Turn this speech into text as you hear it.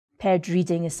paired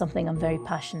reading is something I'm very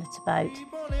passionate about,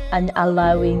 and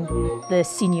allowing the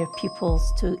senior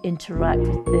pupils to interact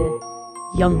with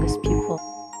the youngest pupil.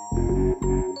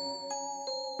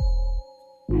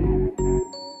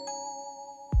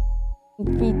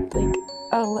 Read like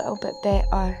a little bit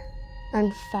better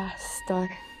and faster.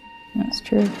 That's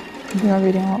true. We are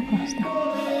reading a lot faster.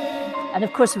 And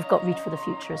of course we've got Read for the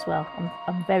Future as well.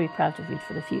 I'm very proud of Read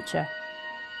for the Future.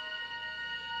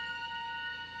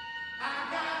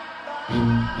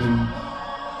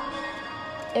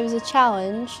 It was a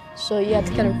challenge, so you had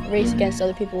to kind of race against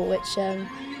other people, which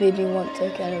made me want to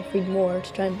kind of read more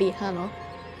to try and beat Hannah.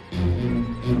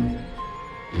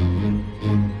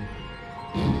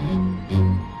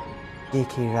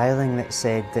 J.K. Rowling that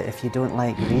said that if you don't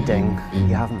like reading,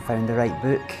 you haven't found the right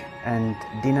book, and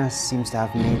Dina seems to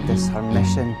have made this her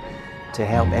mission to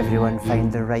help everyone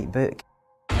find the right book.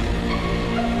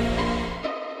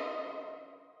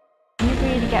 You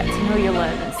really get to know your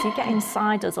learners, so you get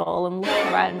inside us all and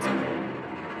look around.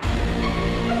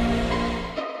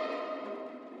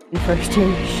 In first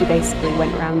year, she basically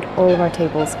went around all of our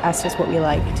tables, asked us what we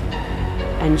liked,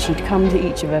 and she'd come to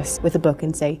each of us with a book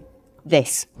and say,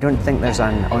 this. I don't think there's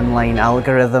an online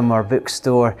algorithm or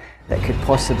bookstore that could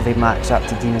possibly match up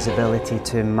to Dina's ability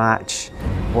to match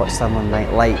what someone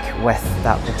might like with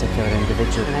that particular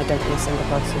individual. And I don't know a single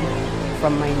person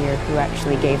from my year who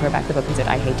actually gave her back the book and said,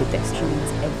 I hated this. She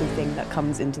reads everything that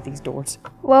comes into these doors.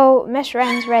 Well, Miss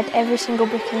Wren's read every single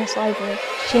book in this library.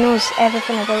 She knows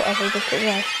everything about every book as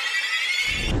well.